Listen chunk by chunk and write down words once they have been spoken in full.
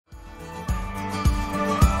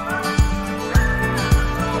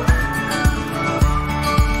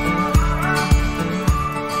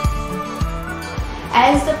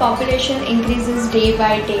population increases day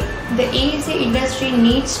by day, the AEC industry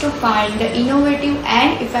needs to find the innovative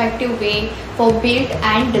and effective way for build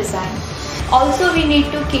and design. Also, we need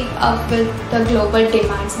to keep up with the global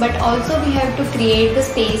demands, but also we have to create the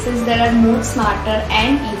spaces that are more smarter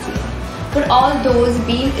and easier. For all those,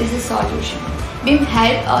 BIM is a solution. BIM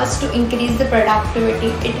helps us to increase the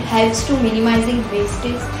productivity, it helps to minimizing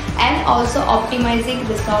wastage and also optimizing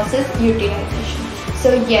resources utilization.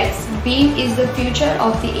 So yes, BIM is the future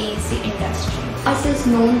of the AEC industry. MaRS is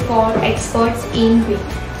known for experts in BIM.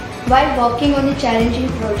 While working on the challenging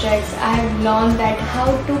projects, I have learned that how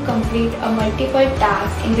to complete a multiple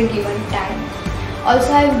tasks in the given time.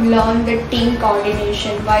 Also, I have learned the team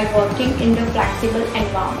coordination while working in the flexible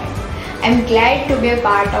environment. I am glad to be a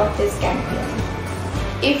part of this campaign.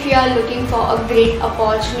 If you are looking for a great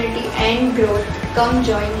opportunity and growth, come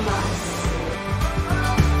join MaRS.